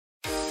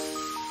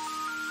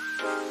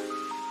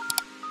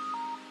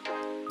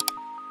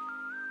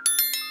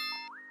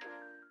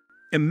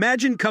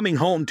Imagine coming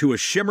home to a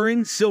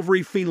shimmering,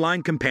 silvery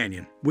feline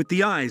companion with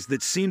the eyes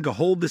that seem to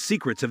hold the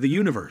secrets of the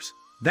universe.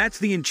 That's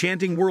the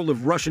enchanting world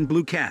of Russian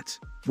blue cats,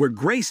 where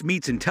grace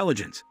meets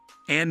intelligence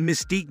and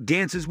mystique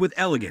dances with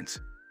elegance.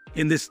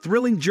 In this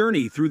thrilling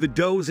journey through the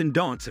do's and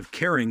don'ts of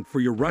caring for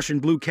your Russian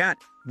blue cat,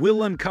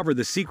 we'll uncover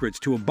the secrets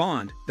to a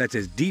bond that's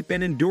as deep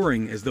and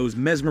enduring as those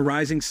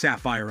mesmerizing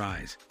sapphire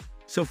eyes.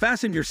 So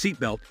fasten your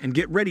seatbelt and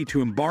get ready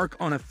to embark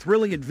on a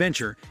thrilling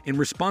adventure in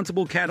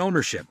responsible cat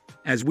ownership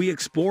as we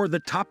explore the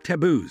top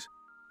taboos,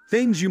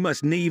 things you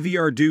must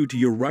never do to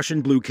your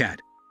Russian blue cat.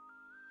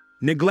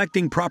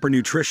 Neglecting proper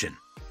nutrition.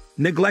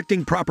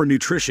 Neglecting proper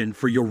nutrition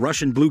for your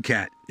Russian blue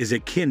cat is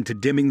akin to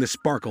dimming the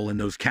sparkle in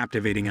those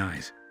captivating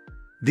eyes.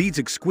 These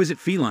exquisite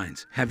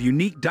felines have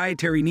unique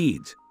dietary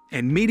needs,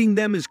 and meeting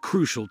them is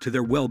crucial to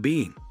their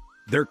well-being.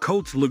 Their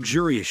coat's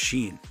luxurious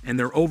sheen and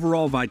their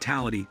overall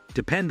vitality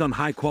depend on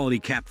high-quality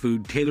cat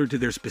food tailored to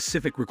their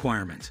specific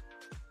requirements.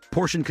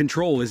 Portion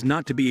control is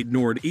not to be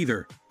ignored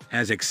either,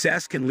 as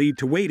excess can lead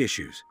to weight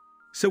issues.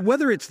 So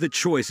whether it's the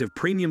choice of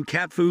premium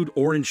cat food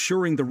or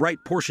ensuring the right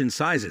portion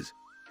sizes,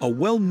 a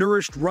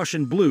well-nourished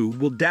Russian blue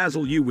will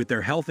dazzle you with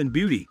their health and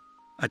beauty,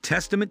 a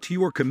testament to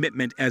your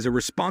commitment as a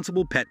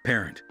responsible pet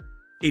parent.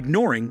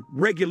 Ignoring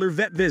regular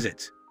vet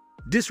visits.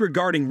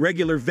 Disregarding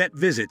regular vet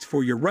visits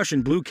for your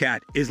Russian blue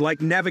cat is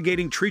like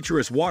navigating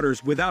treacherous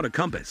waters without a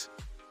compass.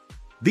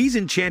 These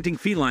enchanting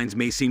felines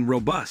may seem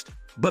robust,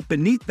 but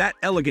beneath that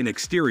elegant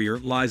exterior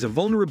lies a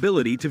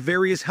vulnerability to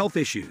various health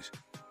issues.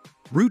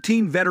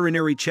 Routine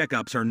veterinary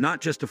checkups are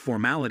not just a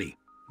formality,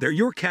 they're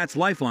your cat's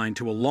lifeline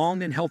to a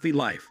long and healthy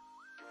life.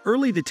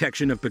 Early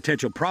detection of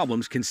potential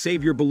problems can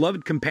save your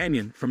beloved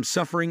companion from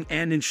suffering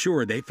and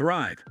ensure they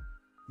thrive.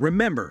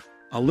 Remember,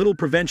 a little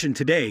prevention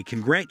today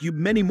can grant you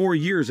many more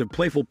years of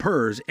playful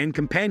purrs and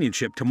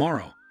companionship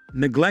tomorrow.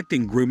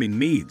 Neglecting grooming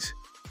needs.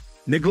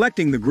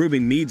 Neglecting the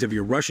grooming needs of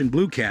your Russian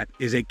blue cat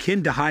is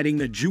akin to hiding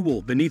a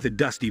jewel beneath a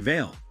dusty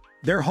veil.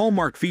 Their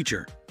hallmark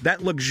feature,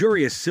 that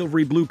luxurious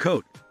silvery blue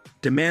coat,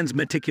 demands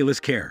meticulous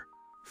care.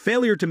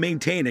 Failure to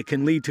maintain it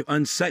can lead to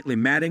unsightly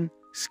matting,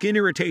 skin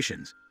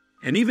irritations,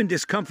 and even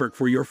discomfort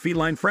for your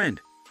feline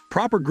friend.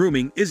 Proper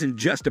grooming isn't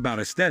just about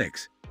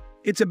aesthetics.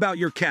 It's about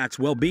your cat's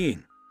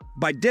well-being.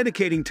 By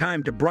dedicating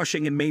time to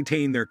brushing and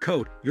maintaining their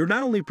coat, you're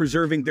not only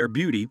preserving their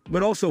beauty,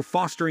 but also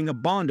fostering a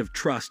bond of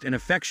trust and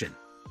affection,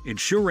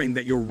 ensuring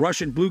that your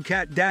Russian blue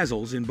cat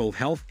dazzles in both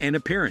health and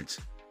appearance.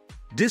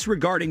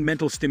 Disregarding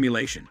mental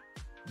stimulation.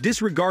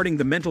 Disregarding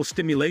the mental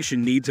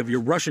stimulation needs of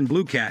your Russian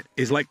blue cat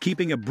is like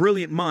keeping a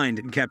brilliant mind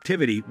in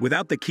captivity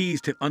without the keys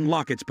to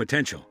unlock its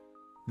potential.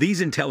 These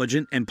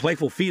intelligent and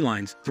playful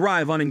felines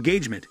thrive on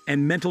engagement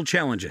and mental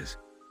challenges.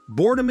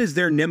 Boredom is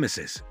their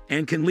nemesis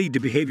and can lead to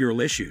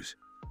behavioral issues.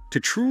 To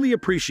truly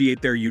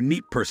appreciate their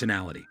unique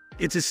personality,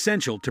 it's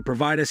essential to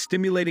provide a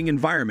stimulating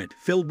environment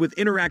filled with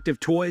interactive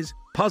toys,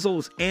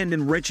 puzzles, and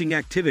enriching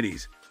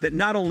activities that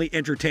not only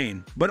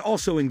entertain but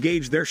also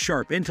engage their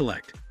sharp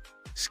intellect.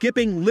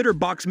 Skipping litter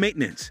box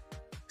maintenance.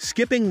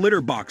 Skipping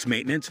litter box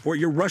maintenance for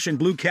your Russian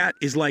blue cat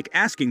is like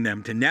asking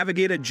them to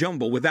navigate a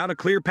jungle without a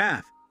clear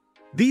path.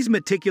 These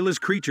meticulous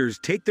creatures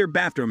take their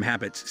bathroom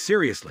habits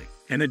seriously,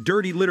 and a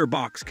dirty litter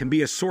box can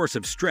be a source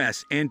of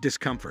stress and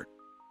discomfort.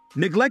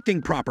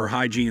 Neglecting proper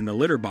hygiene in the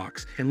litter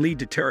box can lead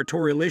to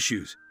territorial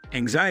issues,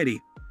 anxiety,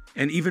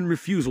 and even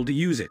refusal to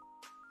use it.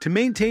 To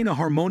maintain a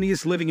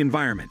harmonious living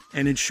environment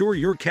and ensure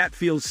your cat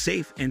feels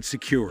safe and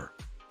secure,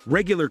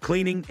 regular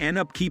cleaning and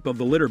upkeep of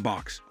the litter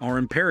box are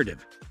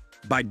imperative.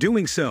 By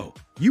doing so,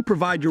 you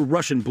provide your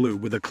Russian blue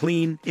with a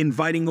clean,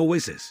 inviting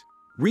oasis,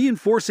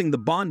 reinforcing the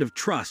bond of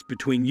trust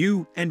between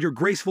you and your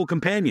graceful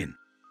companion.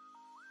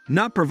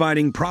 Not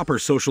providing proper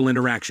social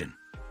interaction.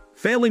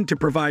 Failing to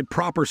provide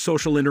proper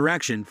social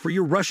interaction for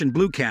your Russian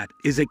blue cat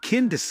is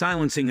akin to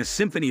silencing a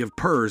symphony of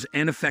purrs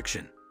and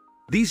affection.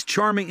 These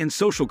charming and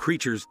social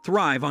creatures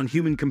thrive on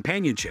human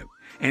companionship,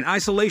 and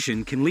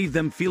isolation can leave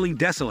them feeling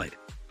desolate.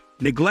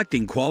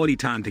 Neglecting quality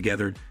time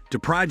together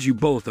deprives you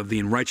both of the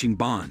enriching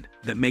bond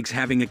that makes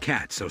having a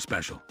cat so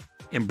special.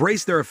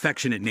 Embrace their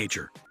affectionate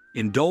nature,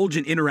 indulge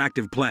in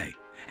interactive play,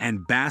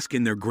 and bask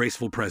in their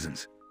graceful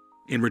presence.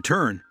 In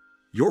return,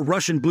 your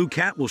Russian blue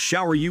cat will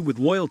shower you with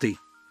loyalty,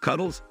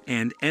 cuddles,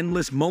 and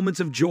endless moments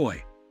of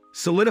joy,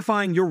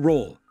 solidifying your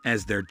role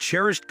as their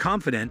cherished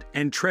confidant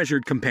and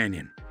treasured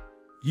companion.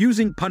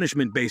 Using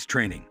punishment-based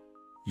training.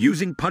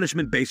 Using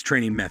punishment-based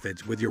training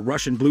methods with your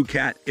Russian blue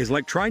cat is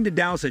like trying to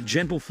douse a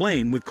gentle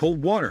flame with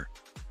cold water.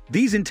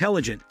 These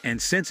intelligent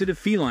and sensitive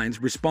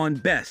felines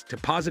respond best to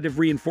positive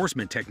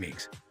reinforcement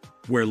techniques,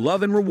 where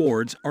love and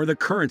rewards are the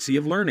currency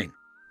of learning.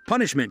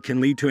 Punishment can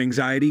lead to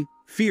anxiety,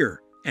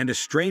 fear, and a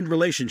strained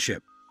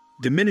relationship,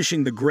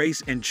 diminishing the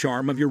grace and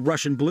charm of your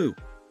Russian blue.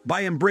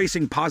 By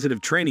embracing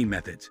positive training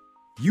methods,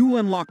 you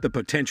unlock the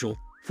potential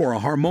for a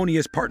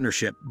harmonious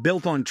partnership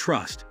built on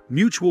trust,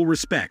 mutual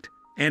respect,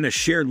 and a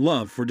shared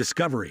love for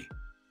discovery.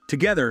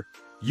 Together,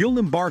 you'll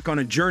embark on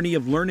a journey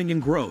of learning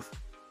and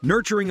growth,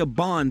 nurturing a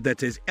bond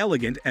that's as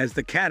elegant as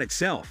the cat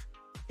itself.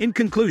 In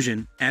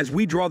conclusion, as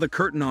we draw the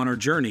curtain on our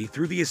journey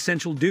through the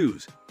essential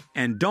do's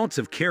and don'ts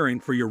of caring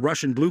for your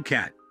Russian blue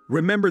cat,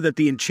 remember that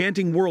the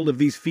enchanting world of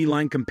these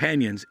feline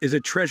companions is a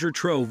treasure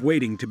trove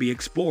waiting to be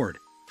explored.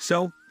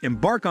 So,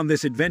 embark on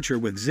this adventure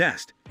with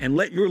zest and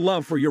let your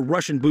love for your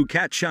Russian blue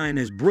cat shine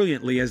as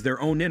brilliantly as their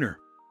own inner